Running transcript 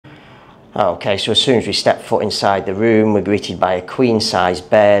Okay, so as soon as we step foot inside the room, we're greeted by a queen-size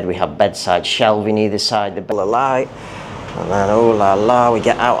bed. We have bedside shelving either side, the bill of light. And then, oh la la, we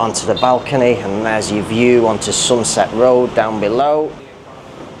get out onto the balcony, and there's your view onto Sunset Road down below.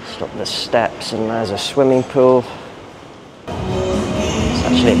 Just up the steps, and there's a swimming pool. It's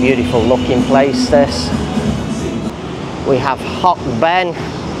actually a beautiful looking place, this. We have Hot Ben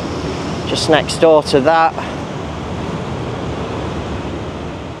just next door to that.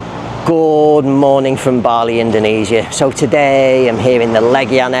 Good morning from Bali, Indonesia. So today I'm here in the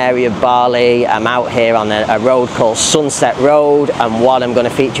Legian area of Bali. I'm out here on a road called Sunset Road, and what I'm going to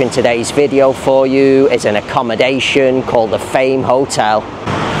feature in today's video for you is an accommodation called the Fame Hotel.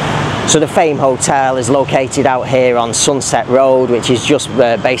 So the Fame Hotel is located out here on Sunset Road, which is just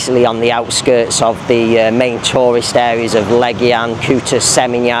basically on the outskirts of the main tourist areas of Legian, Kuta,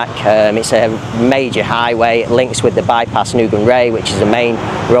 Seminyak. It's a major highway. It links with the bypass Nugan Ray, which is the main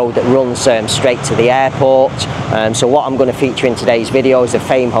road that runs straight to the airport. So what I'm going to feature in today's video is the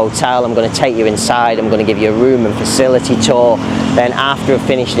Fame Hotel. I'm going to take you inside. I'm going to give you a room and facility tour. Then after I've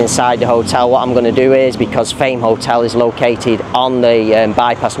finished inside the hotel, what I'm going to do is, because Fame Hotel is located on the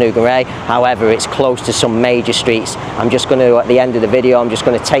bypass Nugan Ray, however it's close to some major streets, I'm just going to, at the end of the video, I'm just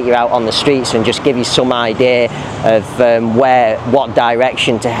going to take you out on the streets and just give you some idea of what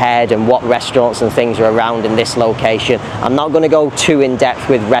direction to head and what restaurants and things are around in this location. I'm not going to go too in depth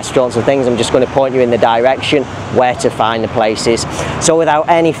with restaurants and things. I'm just going to point you in the direction where to find the places. So without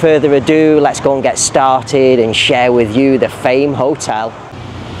any further ado, let's go and get started and share with you the Fame Hotel.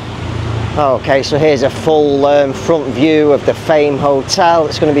 Okay, so here's a full front view of the Fame Hotel.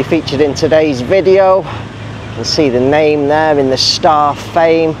 It's going to be featured in today's video. You can see the name there in the star,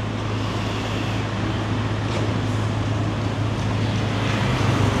 Fame.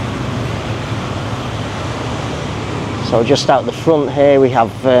 So just out the front here we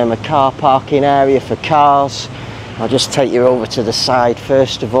have a car parking area for cars. I'll just take you over to the side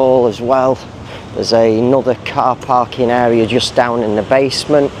first of all as well. There's another car parking area just down in the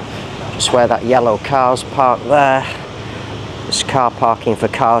basement, just where that yellow car's parked there. There's car parking for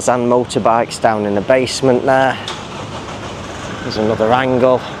cars and motorbikes down in the basement there. There's another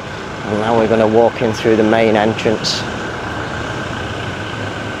angle, and now we're going to walk in through the main entrance.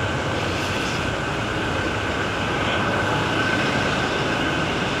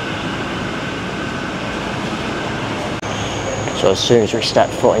 So as soon as we step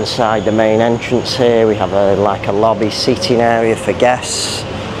foot inside the main entrance here, we have like a lobby seating area for guests.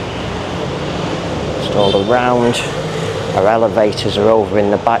 Just all around. Our elevators are over in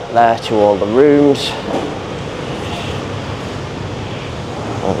the back there to all the rooms.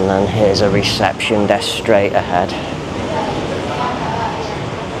 And then here's a reception desk straight ahead.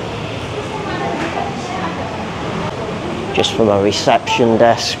 Just from a reception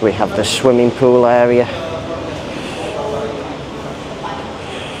desk we have the swimming pool area.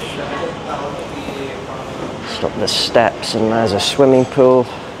 Up the steps and there's a swimming pool.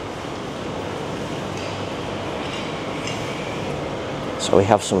 So we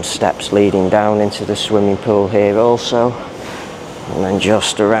have some steps leading down into the swimming pool here also. And then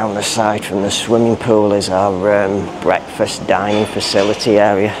just around the side from the swimming pool is our breakfast dining facility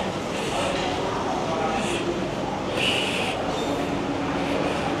area.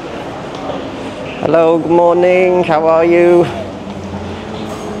 Hello, good morning, how are you?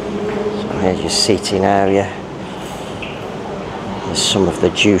 So here's your seating area. There's some of the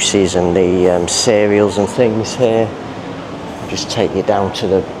juices and the cereals and things here. I'll just take you down to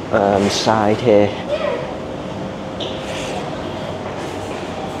the side here.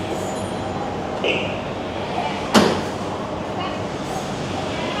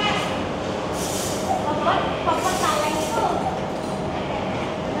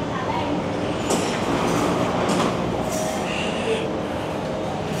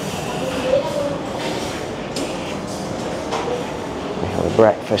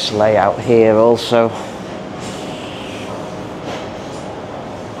 Breakfast layout here also.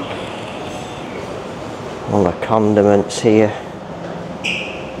 All the condiments here.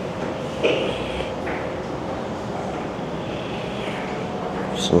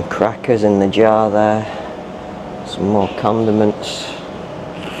 Some crackers in the jar there. Some more condiments.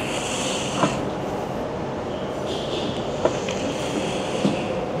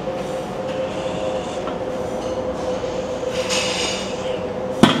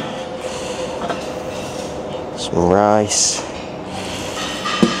 Some rice.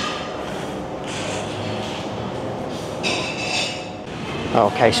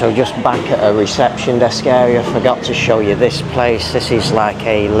 Okay, so just back at a reception desk area, I forgot to show you this place. This is like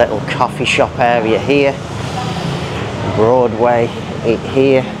a little coffee shop area here. Broadway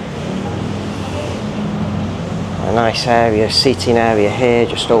here. A nice area, seating area here,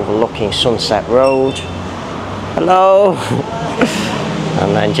 just overlooking Sunset Road. Hello!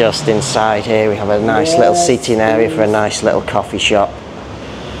 And then just inside here we have a nice little seating area for a nice little coffee shop.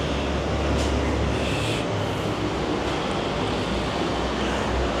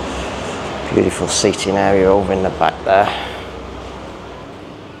 Beautiful seating area over in the back there.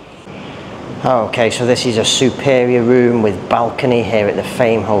 Okay, so this is a superior room with balcony here at the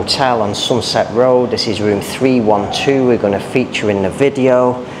Fame Hotel on Sunset Road. This is room 312 we're going to feature in the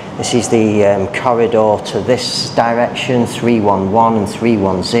video. This is the corridor to this direction, 311 and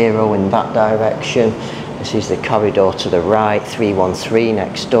 310 in that direction. This is the corridor to the right, 313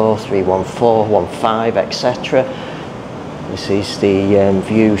 next door, 314, 15, etc. This is the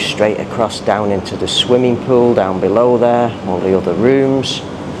view straight across down into the swimming pool down below there, all the other rooms.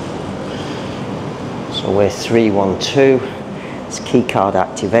 So we're 312, it's key card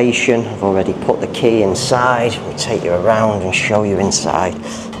activation. I've already put the key inside. We'll take you around and show you inside.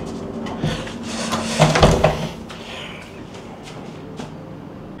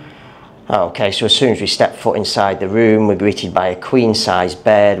 Okay, so as soon as we step foot inside the room, we're greeted by a queen size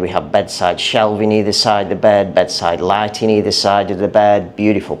bed. We have bedside shelving either side of the bed, bedside lighting either side of the bed,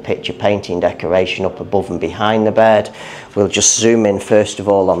 beautiful picture painting decoration up above and behind the bed. We'll just zoom in first of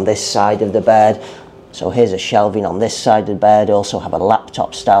all on this side of the bed. So here's a shelving on this side of the bed. Also have a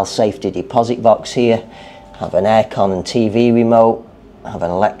laptop style safety deposit box here. Have an aircon and TV remote. Have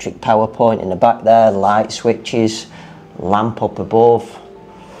an electric power point in the back there, light switches, lamp up above.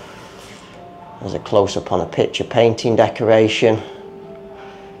 There's a close-up on a picture painting decoration.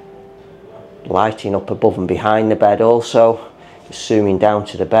 Lighting up above and behind the bed also. Just zooming down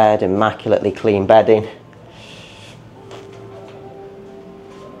to the bed, immaculately clean bedding.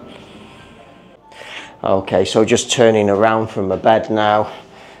 Okay, so just turning around from the bed now.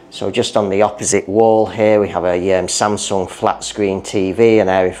 So just on the opposite wall here we have a Samsung flat screen TV, an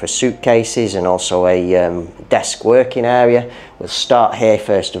area for suitcases and also a desk working area. We'll start here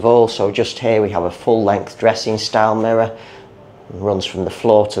first of all. So just here we have a full length dressing style mirror. It runs from the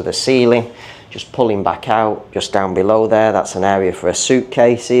floor to the ceiling. Just pulling back out, just down below there, that's an area for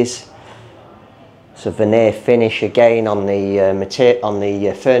suitcases. It's a veneer finish again on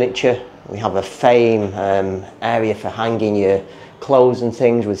the furniture. We have a Fame area for hanging your clothes and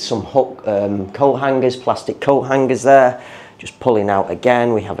things with some hook coat hangers, plastic coat hangers there. Just pulling out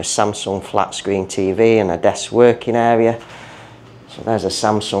again, we have a Samsung flat screen TV and a desk working area. So there's a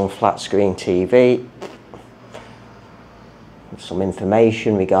Samsung flat screen TV. Some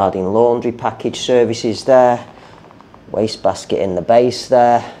information regarding laundry package services there. Wastebasket in the base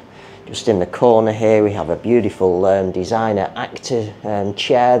there. Just in the corner here we have a beautiful designer actor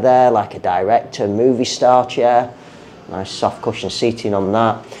chair there, like a director movie star chair. Nice soft cushion seating on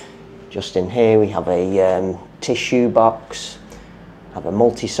that. Just in here we have a tissue box. Have a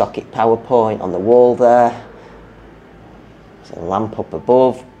multi-socket power point on the wall there. There's a lamp up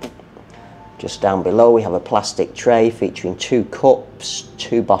above. Just down below we have a plastic tray featuring 2 cups,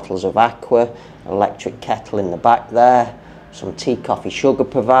 2 bottles of aqua, an electric kettle in the back there. Some tea, coffee, sugar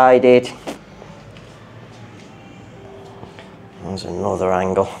provided. There's another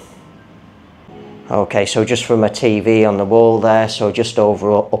angle. Okay, so just from a TV on the wall there, so just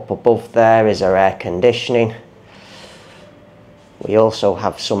up above there is our air conditioning. We also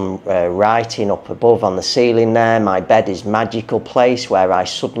have some writing up above on the ceiling there. My bed is magical place, where I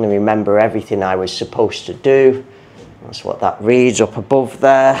suddenly remember everything I was supposed to do. That's what that reads up above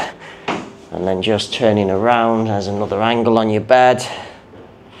there. And then just turning around, there's another angle on your bed.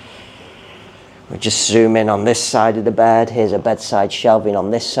 We just zoom in on this side of the bed. Here's a bedside shelving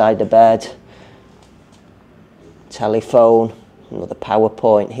on this side of the bed. Telephone, another power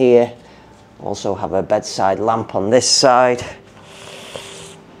point here. Also have a bedside lamp on this side.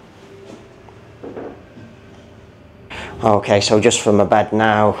 Okay, so just from a bed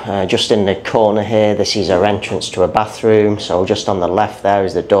now, just in the corner here, this is our entrance to a bathroom. So just on the left there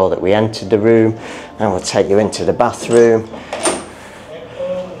is the door that we entered the room, and we'll take you into the bathroom.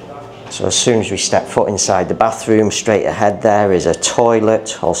 So as soon as we step foot inside the bathroom, straight ahead there is a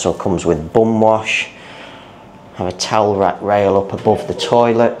toilet. Also comes with bum wash. Have a towel rack rail up above the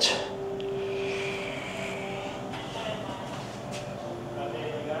toilet.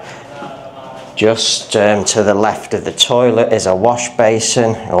 Just to the left of the toilet is a wash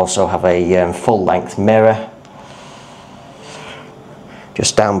basin. We also have a full-length mirror.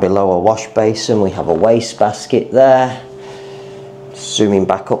 Just down below a wash basin we have a wastebasket there. Zooming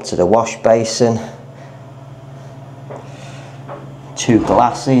back up to the wash basin. 2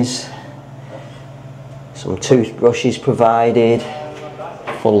 glasses. Some toothbrushes provided.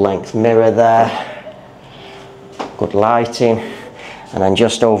 Full-length mirror there. good lighting. And then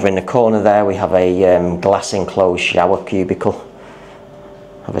just over in the corner there we have a glass enclosed shower cubicle.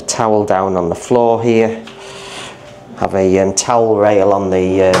 Have a towel down on the floor here. Have a towel rail on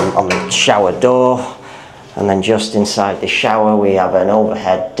the shower door. And then just inside the shower we have an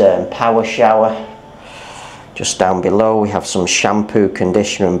overhead power shower. Just down below we have some shampoo,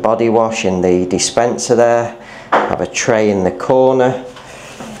 conditioner and body wash in the dispenser there. Have a tray in the corner.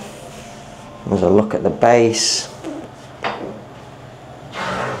 There's a look at the base.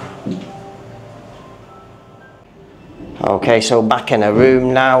 Okay, so back in a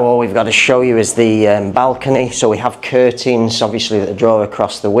room now, all we've got to show you is the balcony. So we have curtains, obviously, that draw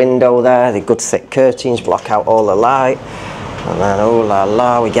across the window there. They're good thick curtains, block out all the light. And then, oh la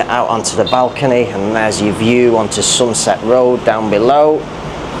la, we get out onto the balcony, and there's your view onto Sunset Road down below.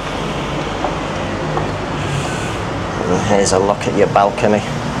 And here's a look at your balcony.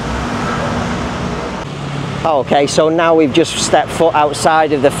 Okay, so now we've just stepped foot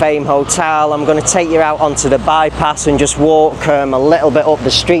outside of the Fame Hotel. I'm going to take you out onto the bypass and just walk a little bit up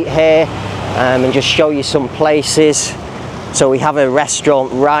the street here and just show you some places. So we have a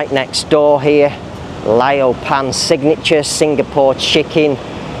restaurant right next door here, Lao Pan Signature, Singapore chicken,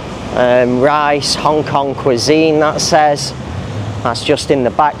 rice, Hong Kong cuisine that says. That's just in the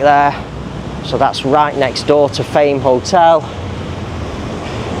back there. So that's right next door to Fame Hotel.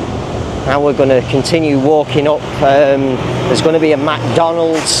 Now we're going to continue walking up. There's going to be a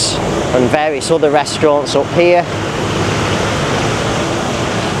McDonald's and various other restaurants up here.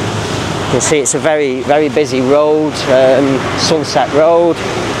 You can see it's a very, very busy road, Sunset Road.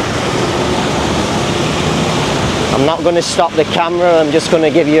 I'm not going to stop the camera, I'm just going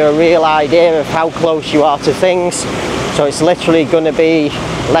to give you a real idea of how close you are to things. So it's literally going to be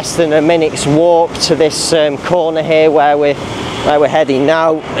less than a minute's walk to this corner here where we're heading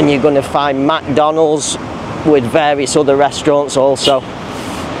now, and you're going to find McDonald's with various other restaurants also.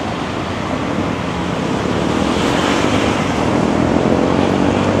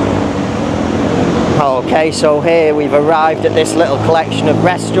 Okay, so here we've arrived at this little collection of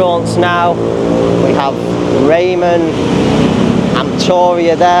restaurants now. We have Raymond,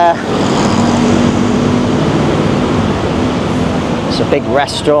 Amptoria there. It's a big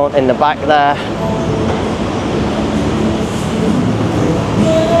restaurant in the back there.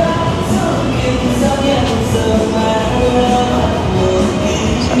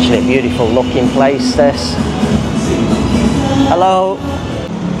 It's actually a beautiful looking place, this. Hello.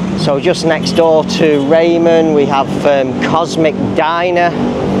 So just next door to Raymond we have Cosmic Diner.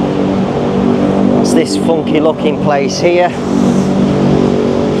 It's this funky looking place here.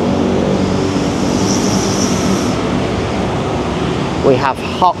 We have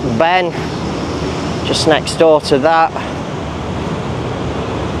Hot Ben just next door to that.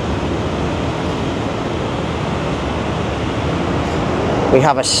 We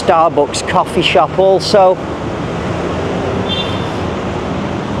have a Starbucks coffee shop also.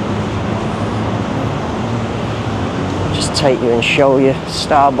 Just take you and show you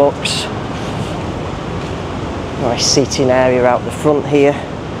Starbucks. Nice seating area out the front here.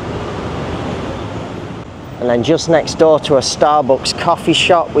 And then just next door to a Starbucks coffee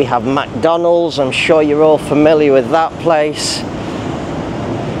shop we have McDonald's. I'm sure you're all familiar with that place.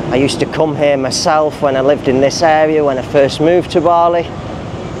 I used to come here myself when I lived in this area when I first moved to Bali.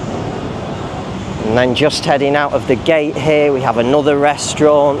 And then just heading out of the gate here we have another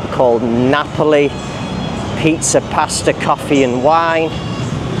restaurant called Napoli Pizza, Pasta, Coffee and Wine.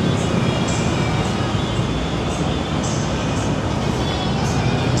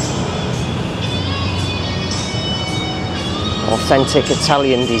 Authentic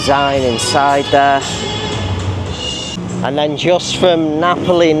Italian design inside there. And then just from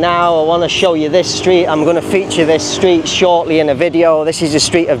Napoli now, I want to show you this street. I'm going to feature this street shortly in a video. This is the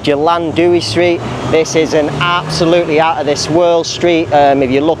street of Jalan Street. This is an absolutely out of this world street.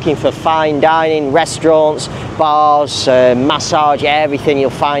 If you're looking for fine dining, restaurants, bars, massage, everything you'll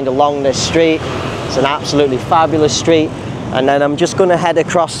find along this street. It's an absolutely fabulous street. And then I'm just going to head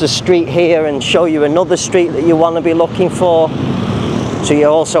across the street here and show you another street that you want to be looking for. So you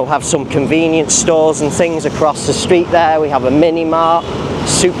also have some convenience stores and things across the street there. We have a mini mart,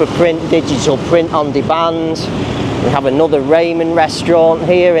 super print, digital print on demand. We have another Raymond restaurant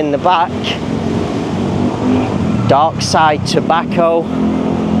here in the back. Dark Side Tobacco.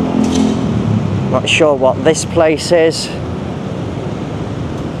 Not sure what this place is.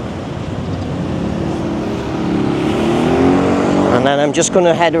 And then I'm just going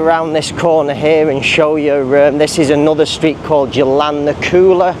to head around this corner here and show you, this is another street called Jalan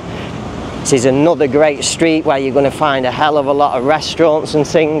Kula. This is another great street where you're going to find a hell of a lot of restaurants and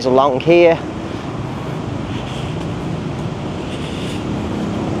things along here.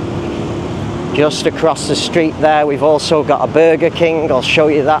 Just across the street there we've also got a Burger King. I'll show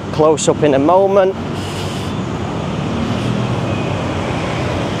you that close up in a moment.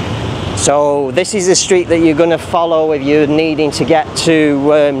 So this is the street that you're going to follow if you're needing to get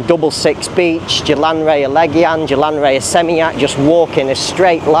to Double Six Beach, Jalan Legian, Jalan Sunset. Just walk in a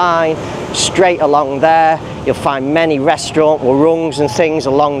straight line, straight along there. You'll find many restaurant warungs and things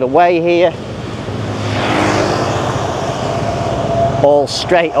along the way here. All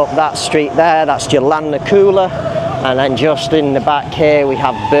straight up that street there, that's Jalan Sunset. And then just in the back here we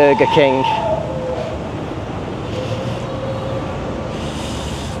have Burger King.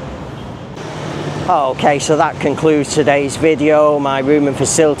 Okay, so that concludes today's video, my room and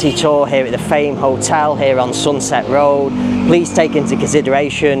facility tour here at the Fame Hotel here on Sunset Road. Please take into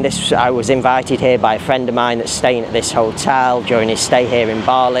consideration this, I was invited here by a friend of mine that's staying at this hotel during his stay here in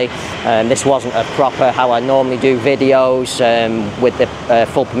Bali. This wasn't a proper how I normally do videos with the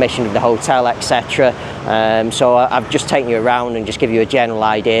full permission of the hotel, etc. So I've just taken you around and just give you a general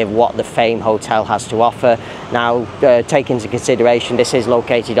idea of what the Fame Hotel has to offer. Now, take into consideration this is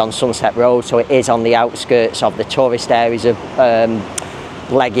located on Sunset Road, so it is on the outskirts of the tourist areas of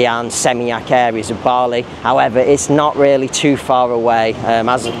Legian, Seminyak areas of Bali. However, it's not really too far away.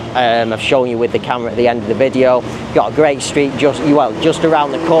 As I've shown you with the camera at the end of the video, you've got a great street just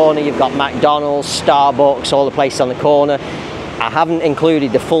around the corner. You've got McDonald's, Starbucks, all the places on the corner. I haven't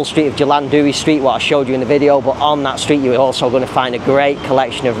included the full street of Jalan Street, what I showed you in the video, but on that street you're also going to find a great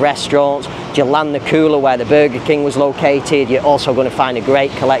collection of restaurants. Jalan Sunset, where the Burger King was located, you're also going to find a great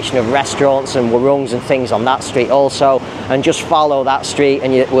collection of restaurants and warungs and things on that street also. And just follow that street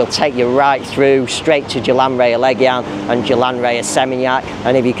and it will take you right through, straight to Jalan Legian and Jalan Sunset.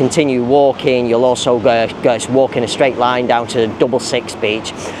 And if you continue walking, you'll also go walk in a straight line down to Double Six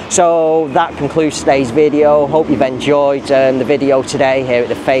Beach. So that concludes today's video. Hope you've enjoyed the video today here at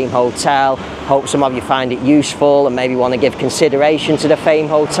the Fame Hotel. Hope some of you find it useful and maybe want to give consideration to the Fame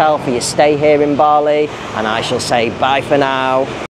Hotel for your stay here in Bali. And I shall say bye for now.